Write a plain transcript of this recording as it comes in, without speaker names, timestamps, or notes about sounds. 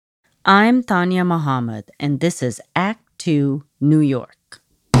I'm Tanya Muhammad, and this is Act 2, New York.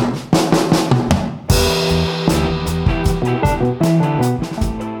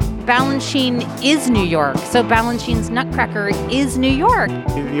 Balanchine is New York, so Balanchine's Nutcracker is New York.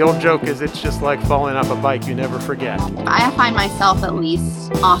 The old joke is it's just like falling off a bike, you never forget. I find myself at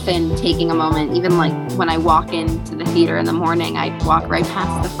least often taking a moment, even like when I walk into the theater in the morning, I walk right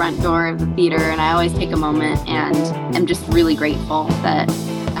past the front door of the theater and I always take a moment and am just really grateful that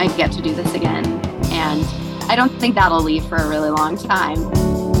I get to do this again. And I don't think that'll leave for a really long time.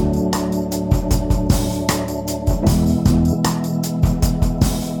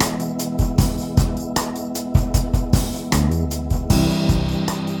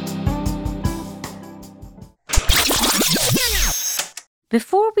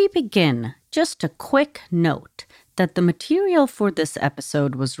 Before we begin, just a quick note that the material for this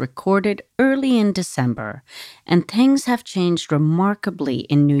episode was recorded early in December, and things have changed remarkably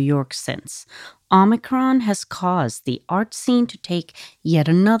in New York since. Omicron has caused the art scene to take yet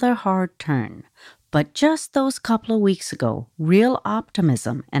another hard turn. But just those couple of weeks ago, real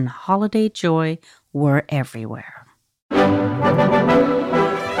optimism and holiday joy were everywhere.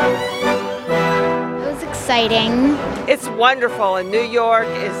 Exciting. It's wonderful, and New York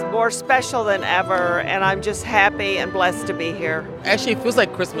is more special than ever, and I'm just happy and blessed to be here. Actually, it feels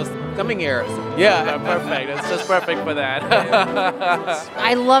like Christmas coming here. Yeah, perfect. It's just perfect for that.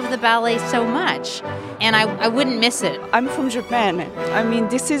 I love the ballet so much, and I wouldn't miss it. I'm from Japan. I mean,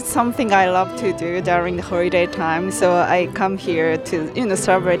 this is something I love to do during the holiday time, so I come here to,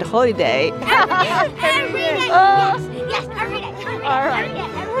 celebrate the holiday. Every day. Yes, every day. All right.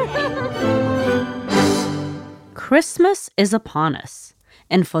 Christmas is upon us,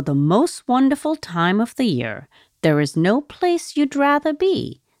 and for the most wonderful time of the year, there is no place you'd rather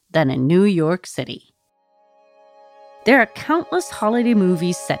be than in New York City. There are countless holiday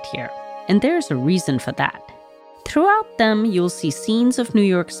movies set here, and there's a reason for that. Throughout them, you'll see scenes of New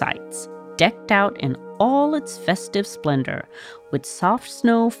York sights, decked out in all its festive splendor, with soft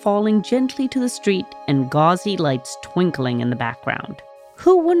snow falling gently to the street and gauzy lights twinkling in the background.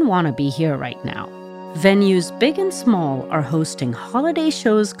 Who wouldn't want to be here right now? Venues big and small are hosting holiday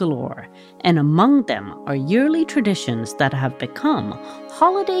shows galore, and among them are yearly traditions that have become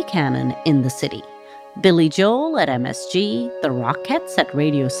holiday canon in the city. Billy Joel at MSG, the Rockettes at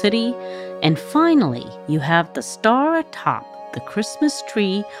Radio City, and finally, you have the star atop the Christmas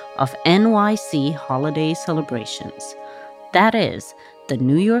tree of NYC holiday celebrations. That is, the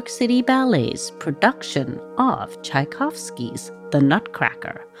New York City Ballet's production of Tchaikovsky's The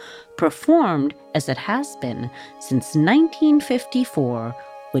Nutcracker, performed as it has been since 1954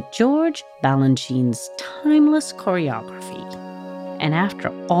 with George Balanchine's timeless choreography. And after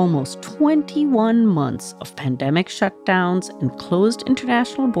almost 21 months of pandemic shutdowns and closed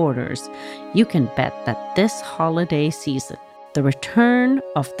international borders, you can bet that this holiday season, the return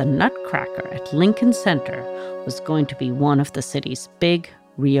of the Nutcracker at Lincoln Center was going to be one of the city's big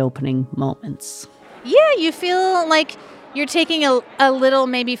reopening moments. Yeah, you feel like you're taking a little,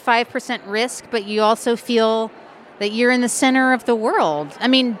 maybe 5% risk, but you also feel that you're in the center of the world. I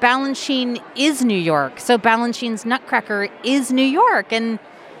mean, Balanchine is New York, so Balanchine's Nutcracker is New York, and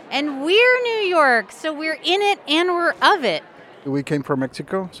we're New York, so we're in it and we're of it. We came from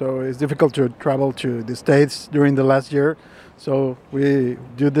Mexico, so it's difficult to travel to the States during the last year. So we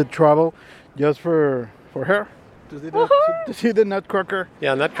do the travel just for her. To see the Nutcracker.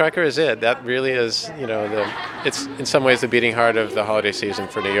 Yeah, Nutcracker is it. That really is, it's in some ways the beating heart of the holiday season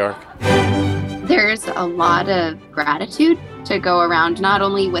for New York. There's a lot of gratitude to go around, not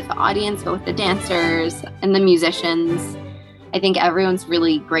only with the audience, but with the dancers and the musicians. I think everyone's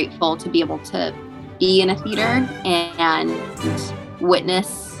really grateful to be able to be in a theater and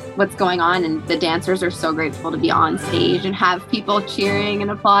witness what's going on. And the dancers are so grateful to be on stage and have people cheering and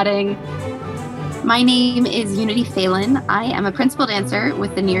applauding. My name is Unity Phelan. I am a principal dancer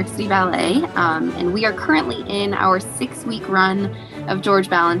with the New York City Ballet, and we are currently in our 6-week run of George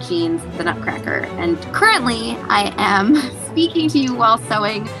Balanchine's The Nutcracker. And currently, I am speaking to you while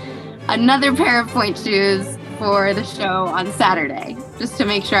sewing another pair of pointe shoes for the show on Saturday, just to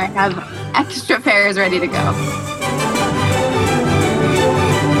make sure I have extra pairs ready to go.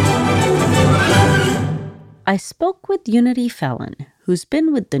 I spoke with Unity Phelan, who's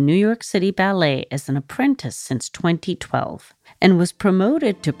been with the New York City Ballet as an apprentice since 2012 and was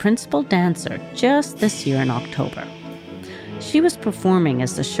promoted to principal dancer just this year in October. She was performing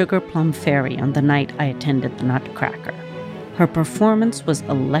as the Sugar Plum Fairy on the night I attended the Nutcracker. Her performance was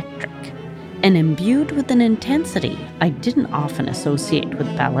electric and imbued with an intensity I didn't often associate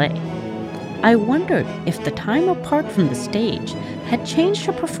with ballet. I wondered if the time apart from the stage had changed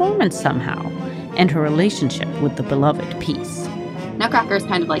her performance somehow and her relationship with the beloved piece. Nutcracker is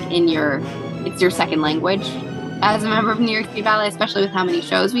kind of like it's your second language as a member of New York City Ballet, especially with how many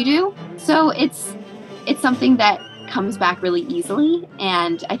shows we do. So it's something that comes back really easily.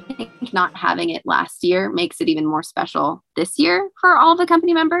 And I think not having it last year makes it even more special this year for all the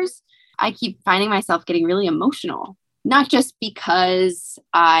company members. I keep finding myself getting really emotional, not just because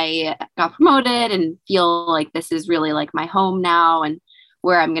I got promoted and feel like this is really like my home now and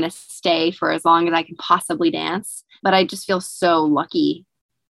where I'm going to stay for as long as I can possibly dance, but I just feel so lucky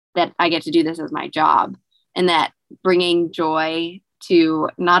that I get to do this as my job, and that bringing joy to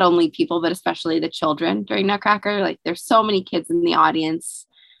not only people, but especially the children during Nutcracker. Like, there's so many kids in the audience.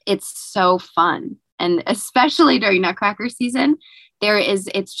 It's so fun. And especially during Nutcracker season,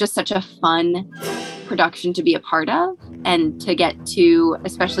 it's just such a fun production to be a part of, and to get to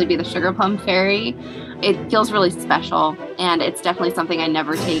especially be the Sugar Plum Fairy. It feels really special, and it's definitely something I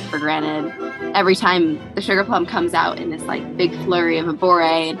never take for granted. Every time the Sugar Plum comes out in this like big flurry of a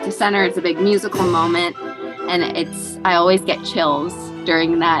bourrée to center, it's a big musical moment, and I always get chills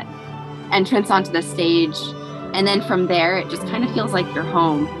during that entrance onto the stage. And then from there, it just kind of feels like you're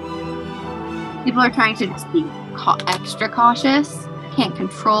home. People are trying to just be extra cautious, can't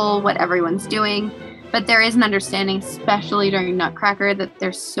control what everyone's doing, but there is an understanding, especially during Nutcracker, that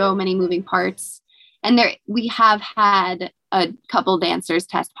there's so many moving parts. And we have had a couple dancers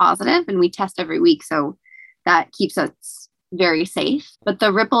test positive, and we test every week, so that keeps us very safe. But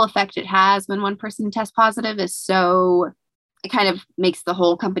the ripple effect it has when one person tests positive it kind of makes the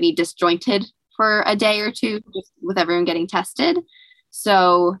whole company disjointed for a day or two, just with everyone getting tested.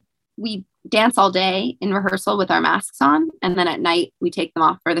 So we dance all day in rehearsal with our masks on, and then at night we take them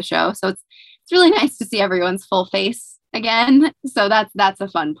off for the show. So it's really nice to see everyone's full face again. So that's a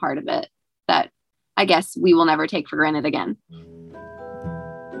fun part of it that I guess we will never take for granted again.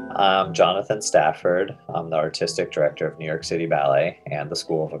 I'm Jonathan Stafford. I'm the artistic director of New York City Ballet and the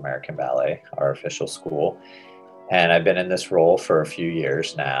School of American Ballet, our official school. And I've been in this role for a few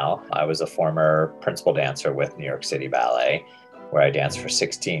years now. I was a former principal dancer with New York City Ballet, where I danced for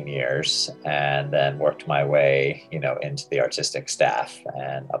 16 years, and then worked my way, into the artistic staff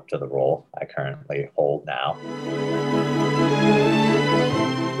and up to the role I currently hold now.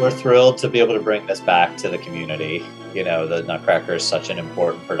 We're thrilled to be able to bring this back to the community. The Nutcracker is such an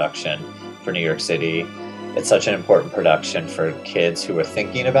important production for New York City. It's such an important production for kids who are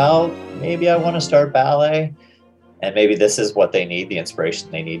thinking about, maybe I want to start ballet, and maybe this is what they need, the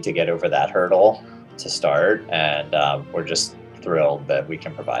inspiration they need to get over that hurdle to start. And we're just thrilled that we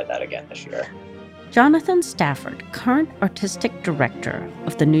can provide that again this year. Jonathan Stafford, current artistic director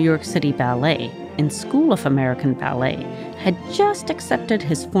of the New York City Ballet and School of American Ballet, had just accepted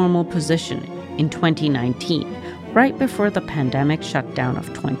his formal position in 2019, right before the pandemic shutdown of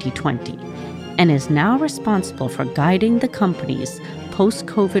 2020, and is now responsible for guiding the company's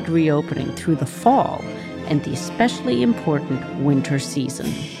post-COVID reopening through the fall and the especially important winter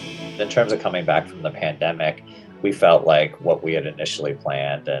season. In terms of coming back from the pandemic, we felt like what we had initially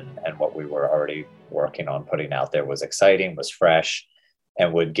planned and what we were already working on putting out there was exciting, was fresh,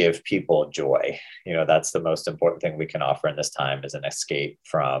 and would give people joy. That's the most important thing we can offer in this time, is an escape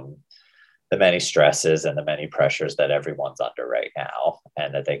from the many stresses and the many pressures that everyone's under right now,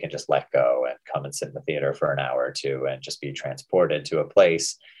 and that they can just let go and come and sit in the theater for an hour or two and just be transported to a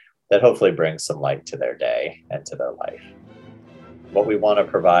place that hopefully brings some light to their day and to their life. What we want to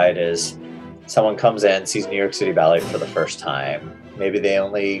provide is someone comes in, sees New York City Ballet for the first time. Maybe they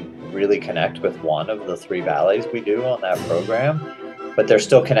only really connect with one of the 3 ballets we do on that program, but they're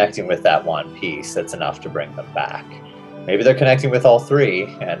still connecting with that one piece that's enough to bring them back. Maybe they're connecting with all 3,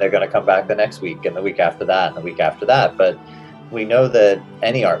 and they're going to come back the next week and the week after that and the week after that. But we know that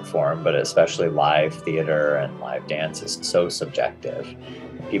any art form, but especially live theater and live dance, is so subjective.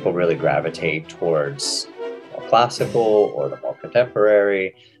 People really gravitate towards more classical or the more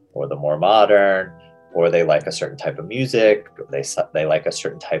contemporary or the more modern, or they like a certain type of music, or they like a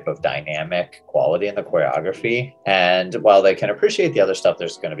certain type of dynamic quality in the choreography. And while they can appreciate the other stuff,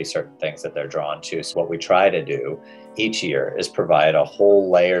 there's going to be certain things that they're drawn to. So what we try to do each year is provide a whole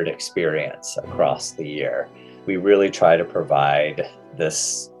layered experience across the year. We really try to provide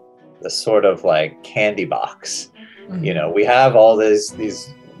this sort of like candy box. Mm-hmm. We have all these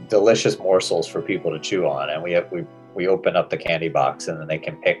delicious morsels for people to chew on, and we open up the candy box, and then they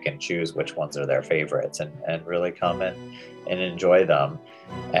can pick and choose which ones are their favorites and really come and enjoy them,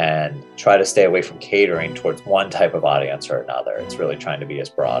 and try to stay away from catering towards one type of audience or another. It's really trying to be as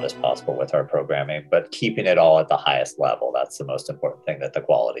broad as possible with our programming, but keeping it all at the highest level. That's the most important thing, that the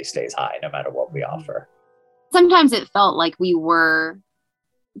quality stays high no matter what we offer. sometimes it felt like we were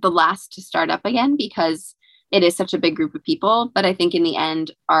the last to start up again because it is such a big group of people. But I think in the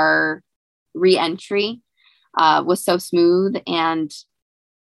end, our re-entry was so smooth and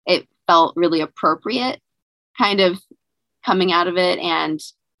it felt really appropriate kind of coming out of it, and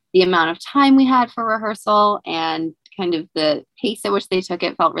the amount of time we had for rehearsal and kind of the pace at which they took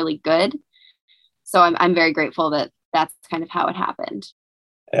it felt really good. So I'm very grateful that that's kind of how it happened.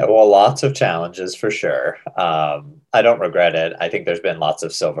 Yeah, well, lots of challenges for sure. I don't regret it. I think there's been lots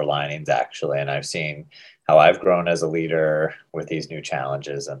of silver linings actually, and I've seen how I've grown as a leader with these new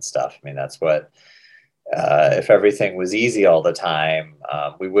challenges and stuff. I mean, that's what, if everything was easy all the time,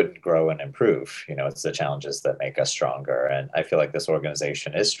 we wouldn't grow and improve. You know, it's the challenges that make us stronger. And I feel like this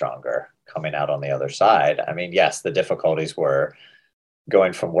organization is stronger coming out on the other side. I mean, yes, the difficulties were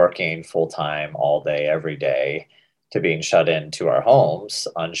going from working full time all day, every day, to being shut into our homes,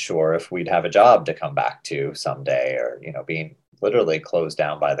 unsure if we'd have a job to come back to someday, or, you know, being literally closed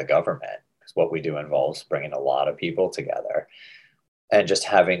down by the government, because what we do involves bringing a lot of people together, and just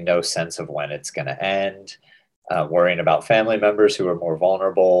having no sense of when it's going to end, worrying about family members who are more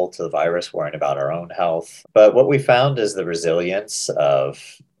vulnerable to the virus, worrying about our own health. But what we found is the resilience of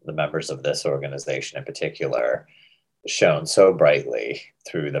the members of this organization in particular shone so brightly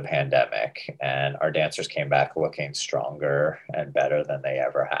through the pandemic, and our dancers came back looking stronger and better than they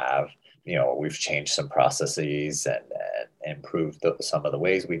ever have. You know, we've changed some processes and improved some of the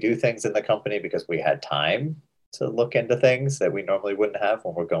ways we do things in the company because we had time to look into things that we normally wouldn't have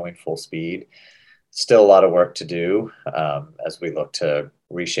when we're going full speed. Still a lot of work to do as we look to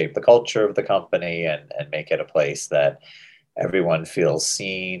reshape the culture of the company and make it a place that everyone feels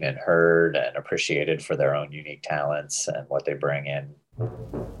seen and heard and appreciated for their own unique talents and what they bring in.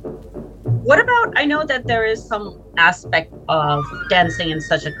 What about, I know that there is some aspect of dancing in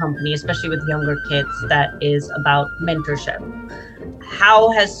such a company, especially with younger kids, that is about mentorship.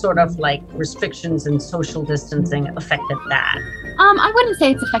 How has sort of like restrictions and social distancing affected that? I wouldn't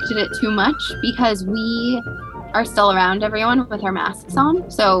say it's affected it too much because we are still around everyone with our masks on.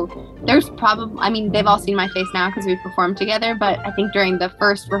 So there's probably, I mean, they've all seen my face now because we performed together, but I think during the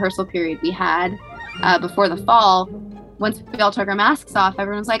first rehearsal period we had before the fall, once we all took our masks off,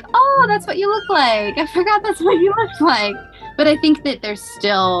 everyone was like, oh, that's what you look like. I forgot that's what you look like. But I think that there's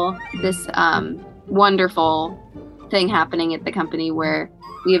still this wonderful thing happening at the company where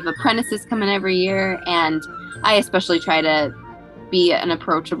we have apprentices come in every year, and I especially try to be an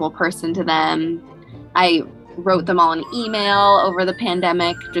approachable person to them. I wrote them all an email over the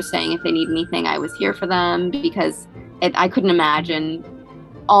pandemic just saying if they need anything, I was here for them, because I couldn't imagine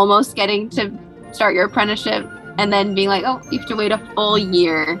almost getting to start your apprenticeship and then being like, oh, you have to wait a full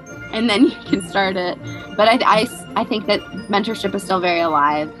year and then you can start it. But I think that mentorship is still very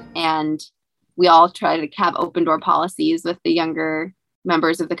alive, and we all try to have open door policies with the younger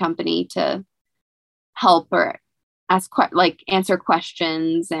members of the company to help or answer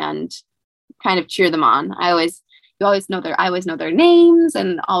questions and kind of cheer them on. I always know their names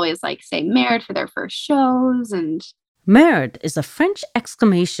and always like say merde for their first shows. And Merde is a French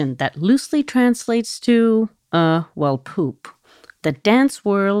exclamation that loosely translates to, poop. The dance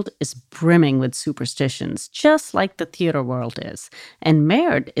world is brimming with superstitions, just like the theater world is. And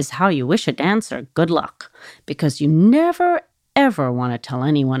merde is how you wish a dancer good luck, because you never, ever want to tell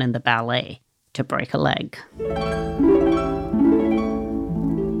anyone in the ballet to break a leg.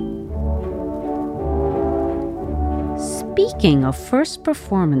 Speaking of first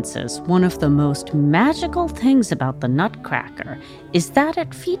performances, one of the most magical things about the Nutcracker is that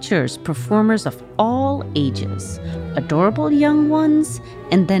it features performers of all ages, adorable young ones,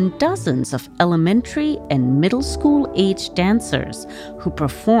 and then dozens of elementary and middle school age dancers who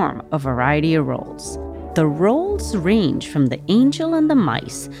perform a variety of roles. The roles range from the angel and the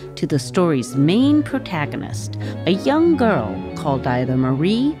mice to the story's main protagonist, a young girl called either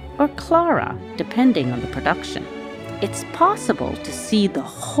Marie or Clara, depending on the production. It's possible to see the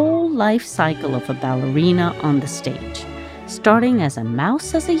whole life cycle of a ballerina on the stage, starting as a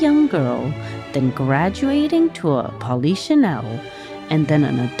mouse as a young girl, then graduating to a Polichinelle, and then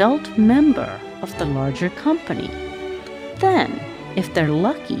an adult member of the larger company. Then, if they're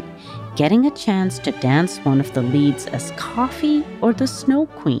lucky, getting a chance to dance one of the leads as Coffee or the Snow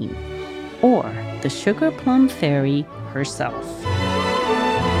Queen, or the Sugar Plum Fairy herself.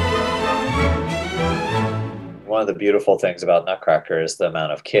 One of the beautiful things about Nutcracker is the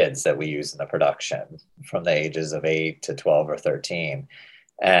amount of kids that we use in the production, from the ages of 8 to 12 or 13.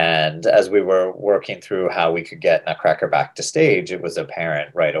 And as we were working through how we could get Nutcracker back to stage, it was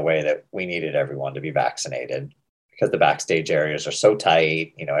apparent right away that we needed everyone to be vaccinated, because the backstage areas are so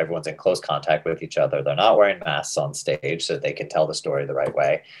tight. You know, everyone's in close contact with each other. They're not wearing masks on stage so they can tell the story the right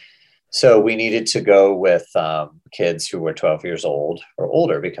way. So we needed to go with kids who were 12 years old or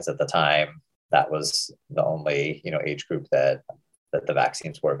older, because at the time that was the only, you know, age group that the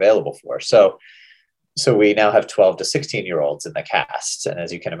vaccines were available for. So we now have 12 to 16-year-olds in the cast. And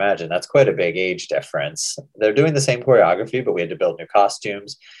as you can imagine, that's quite a big age difference. They're doing the same choreography, but we had to build new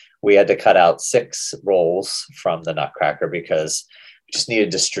costumes. We had to cut out 6 roles from the Nutcracker because we just needed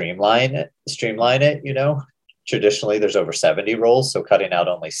to streamline it, you know. Traditionally, there's over 70 roles, so cutting out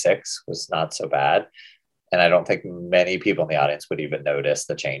only 6 was not so bad. And I don't think many people in the audience would even notice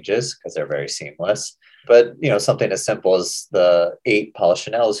the changes because they're very seamless. But, you know, something as simple as the 8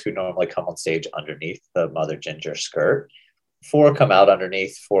 Polichinelles who normally come on stage underneath the Mother Ginger skirt, 4 come out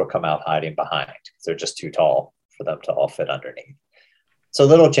underneath, 4 come out hiding behind because they're just too tall for them to all fit underneath. So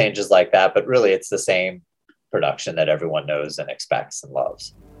little changes like that, but really it's the same production that everyone knows and expects and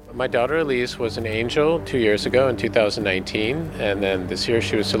loves. My daughter Elise was an angel 2 years ago in 2019, and then this year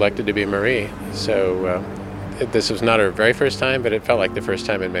she was selected to be Marie. So this was not her very first time, but it felt like the first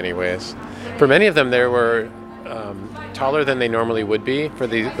time in many ways. For many of them, they were taller than they normally would be for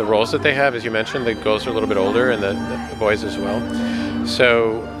the roles that they have. As you mentioned, the girls are a little bit older and the boys as well.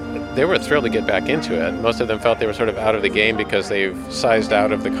 So they were thrilled to get back into it. Most of them felt they were sort of out of the game because they've sized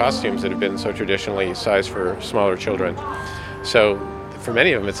out of the costumes that have been so traditionally sized for smaller children. So for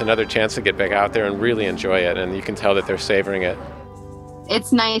many of them, it's another chance to get back out there and really enjoy it, and you can tell that they're savoring it.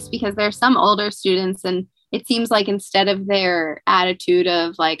 It's nice because there's some older students, and it seems like instead of their attitude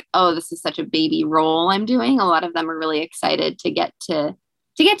of like, oh, this is such a baby role I'm doing, a lot of them are really excited to get to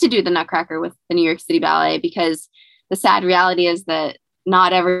do the Nutcracker with the New York City Ballet, because the sad reality is that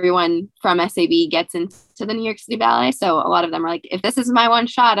not everyone from SAB gets into the New York City Ballet. So a lot of them are like, if this is my one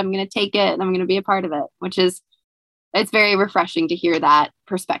shot, I'm going to take it and I'm going to be a part of it, which is, it's very refreshing to hear that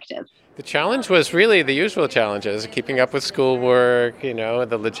perspective. The challenge was really the usual challenges, keeping up with schoolwork, you know,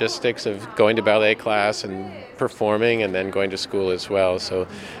 the logistics of going to ballet class and performing and then going to school as well. So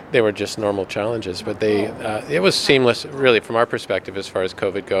they were just normal challenges, but it was seamless really from our perspective as far as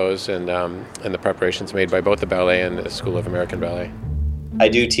COVID goes, and the preparations made by both the ballet and the School of American Ballet. I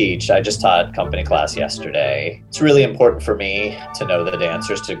do teach. I just taught company class yesterday. It's really important for me to know the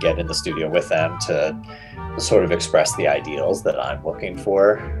dancers, to get in the studio with them, to sort of express the ideals that I'm looking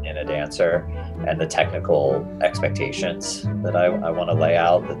for in a dancer and the technical expectations that I want to lay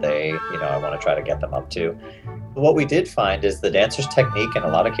out, that I want to try to get them up to. What we did find is the dancers' technique in a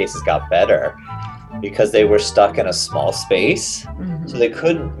lot of cases got better because they were stuck in a small space. Mm-hmm. So they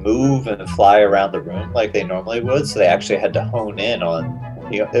couldn't move and fly around the room like they normally would. So they actually had to hone in on,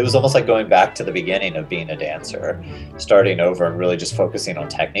 it was almost like going back to the beginning of being a dancer, starting over and really just focusing on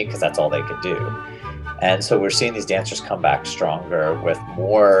technique because that's all they could do. And so we're seeing these dancers come back stronger with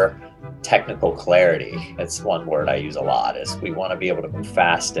more technical clarity. It's one word I use a lot, is we want to be able to move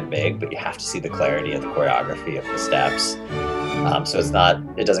fast and big, but you have to see the clarity of the choreography of the steps. So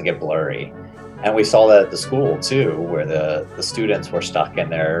it doesn't get blurry. And we saw that at the school too, where the students were stuck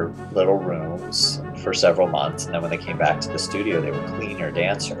in their little rooms for several months. And then when they came back to the studio, they were cleaner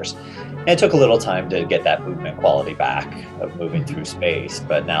dancers. And it took a little time to get that movement quality back of moving through space.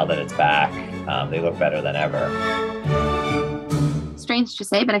 But now that it's back, they look better than ever. Strange to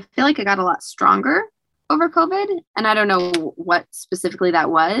say, but I feel like I got a lot stronger over COVID. And I don't know what specifically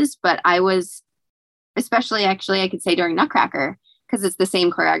that was, but I was, especially actually I could say during Nutcracker, because it's the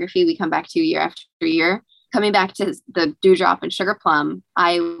same choreography we come back to year after year. Coming back to the Dewdrop and Sugar Plum,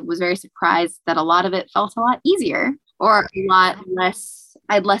 I was very surprised that a lot of it felt a lot easier, or a lot less,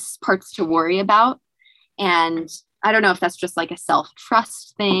 I had less parts to worry about. And I don't know if that's just like a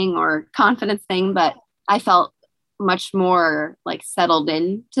self-trust thing or confidence thing, but I felt much more like settled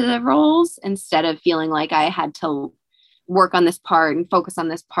into the roles instead of feeling like I had to work on this part and focus on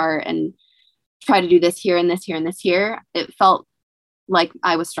this part and try to do this here and this here and this here. It felt like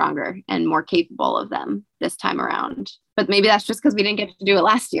I was stronger and more capable of them this time around. But maybe that's just because we didn't get to do it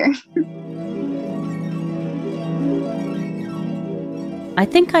last year. I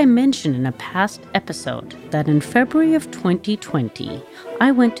think I mentioned in a past episode that in February of 2020,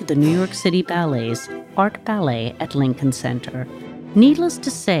 I went to the New York City Ballet's Art Ballet at Lincoln Center. Needless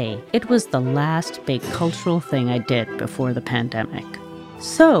to say, it was the last big cultural thing I did before the pandemic.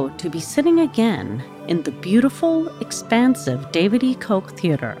 So, to be sitting again in the beautiful, expansive David E. Koch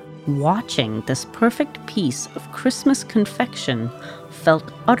Theater, watching this perfect piece of Christmas confection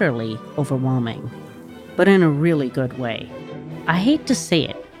felt utterly overwhelming, but in a really good way. I hate to say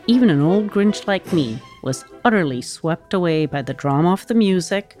it, even an old Grinch like me was utterly swept away by the drama of the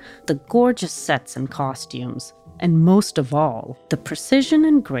music, the gorgeous sets and costumes, and most of all, the precision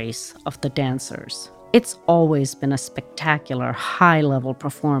and grace of the dancers. It's always been a spectacular, high-level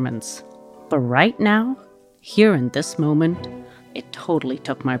performance. But right now, here in this moment, it totally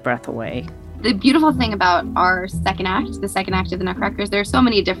took my breath away. The beautiful thing about our second act, the second act of the Nutcrackers, there are so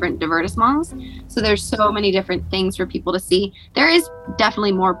many different divertissements. So there's so many different things for people to see. There is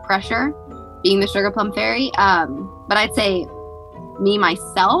definitely more pressure being the Sugar Plum Fairy. But I'd say me,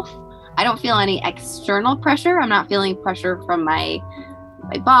 myself, I don't feel any external pressure. I'm not feeling pressure from my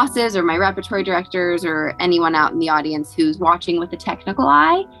bosses or my repertory directors or anyone out in the audience who's watching with a technical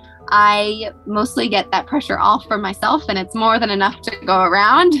eye. I mostly get that pressure all from myself, and it's more than enough to go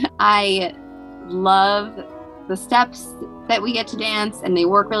around. I love the steps that we get to dance, and they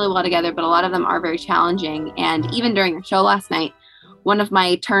work really well together, but a lot of them are very challenging. And even during the show last night, one of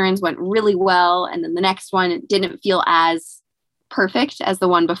my turns went really well, and then the next one didn't feel as perfect as the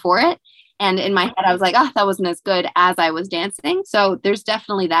one before it. And in my head, I was like, oh, that wasn't as good as I was dancing. So there's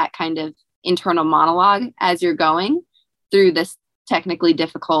definitely that kind of internal monologue as you're going through this technically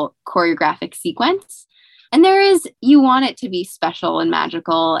difficult choreographic sequence. And you want it to be special and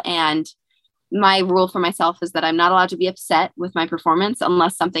magical. And my rule for myself is that I'm not allowed to be upset with my performance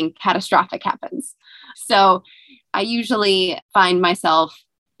unless something catastrophic happens. So I usually find myself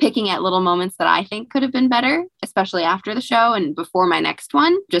picking at little moments that I think could have been better, especially after the show and before my next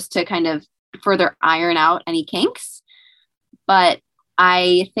one, just to kind of further iron out any kinks. But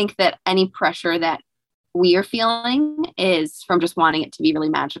I think that any pressure that we are feeling is from just wanting it to be really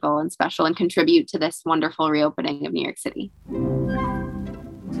magical and special and contribute to this wonderful reopening of New York City.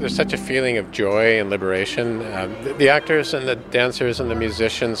 There's such a feeling of joy and liberation. The actors and the dancers and the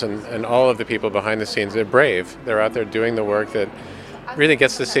musicians and all of the people behind the scenes, they're brave. They're out there doing the work that really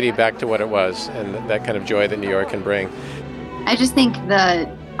gets the city back to what it was and that kind of joy that New York can bring. I just think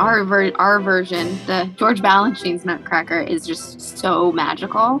our version, the George Balanchine's Nutcracker, is just so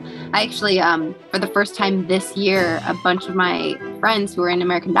magical. I actually, for the first time this year, a bunch of my friends who are in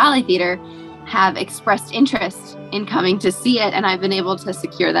American Ballet Theater have expressed interest in coming to see it, and I've been able to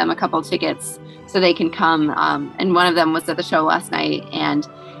secure them a couple tickets so they can come. And one of them was at the show last night, and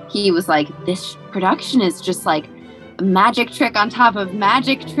he was like, this production is just like a magic trick on top of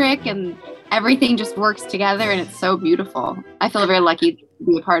magic trick, and everything just works together, and it's so beautiful. I feel very lucky to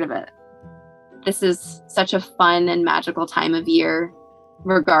be a part of it. This is such a fun and magical time of year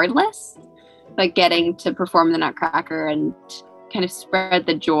regardless, but getting to perform the Nutcracker and kind of spread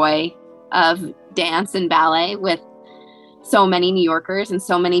the joy of dance and ballet with so many New Yorkers and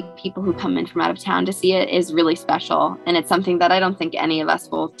so many people who come in from out of town to see it is really special. And it's something that I don't think any of us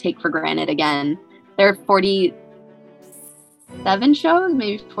will take for granted again. There are 47 shows,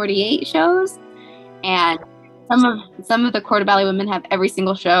 maybe 48 shows. And some of the Corps de Ballet women have every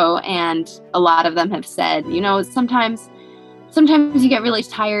single show. And a lot of them have said, sometimes you get really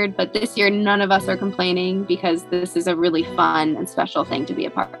tired, but this year none of us are complaining because this is a really fun and special thing to be a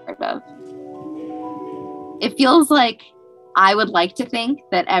part of. It feels like I would like to think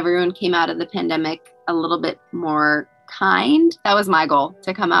that everyone came out of the pandemic a little bit more kind. That was my goal,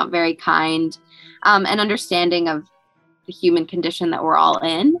 to come out very kind and understanding of the human condition that we're all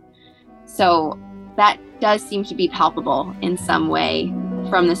in. So that does seem to be palpable in some way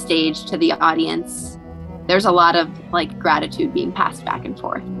from the stage to the audience. There's a lot of gratitude being passed back and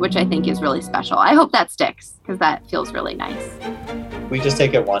forth, which I think is really special. I hope that sticks because that feels really nice. We just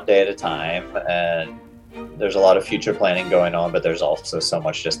take it one day at a time, and there's a lot of future planning going on, but there's also so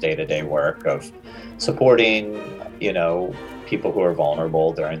much just day-to-day work of supporting, people who are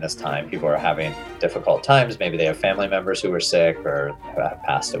vulnerable during this time. People are having difficult times. Maybe they have family members who are sick or have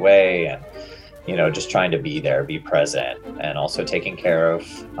passed away, and just trying to be there, be present, and also taking care of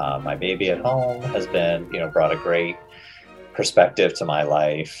my baby at home has been, brought a great perspective to my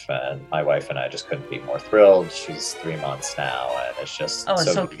life. And my wife and I just couldn't be more thrilled. She's 3 months now, and it's just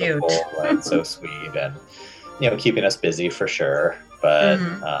so beautiful cute. And so sweet, and keeping us busy for sure. But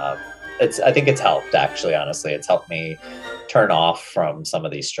I think it's helped, actually. Honestly, it's helped me turn off from some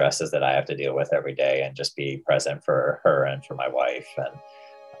of these stresses that I have to deal with every day and just be present for her and for my wife. And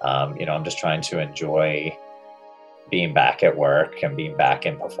I'm just trying to enjoy being back at work and being back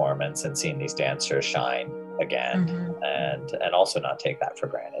in performance and seeing these dancers shine again, and also not take that for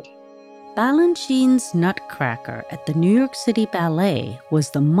granted. Balanchine's Nutcracker at the New York City Ballet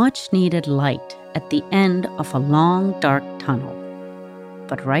was the much-needed light at the end of a long, dark tunnel.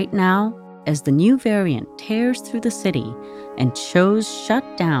 But right now, as the new variant tears through the city and shows shut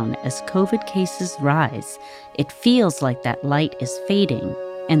down as COVID cases rise, it feels like that light is fading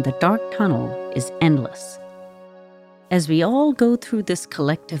and the dark tunnel is endless. As we all go through this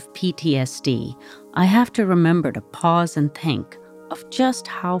collective PTSD, I have to remember to pause and think of just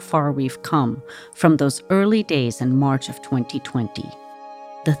how far we've come from those early days in March of 2020.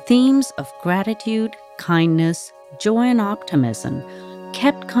 The themes of gratitude, kindness, joy, and optimism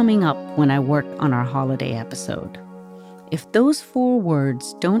kept coming up when I worked on our holiday episode. If those 4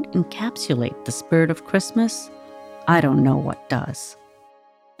 words don't encapsulate the spirit of Christmas, I don't know what does.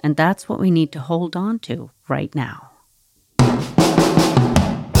 And that's what we need to hold on to right now.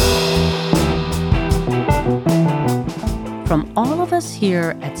 From all of us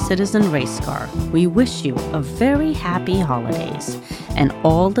here at Citizen Racecar, we wish you a very happy holidays and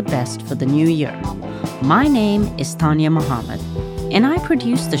all the best for the new year. My name is Tanya Muhammad, and I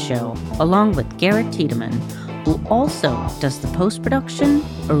produce the show along with Garrett Tiedemann, who also does the post-production,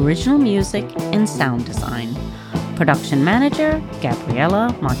 original music, and sound design. Production manager,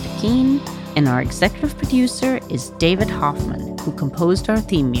 Gabriella Montequin, and our executive producer is David Hoffman, who composed our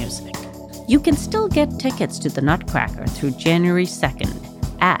theme music. You can still get tickets to the Nutcracker through January 2nd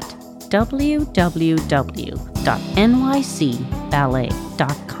at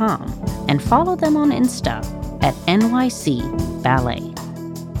www.nycballet.com and follow them on Insta at NYC Ballet.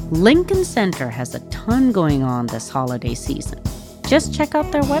 Lincoln Center has a ton going on this holiday season. Just check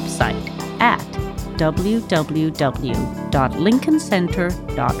out their website at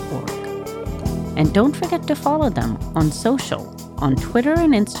www.lincolncenter.org. And don't forget to follow them on social, on Twitter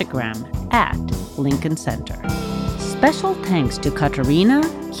and Instagram at Lincoln Center. Special thanks to Katarina,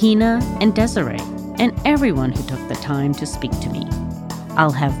 Kina, and Desiree, and everyone who took the time to speak to me.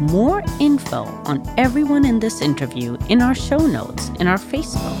 I'll have more info on everyone in this interview in our show notes in our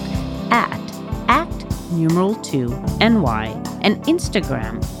Facebook at @2NY and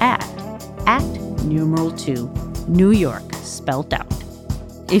Instagram at @2 New York spelled out.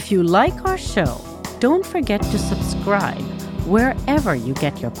 If you like our show, don't forget to subscribe wherever you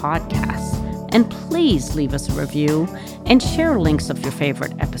get your podcasts. And please leave us a review and share links of your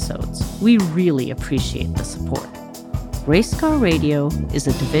favorite episodes. We really appreciate the support. Racecar Radio is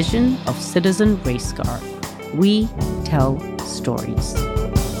a division of Citizen Racecar. We tell stories.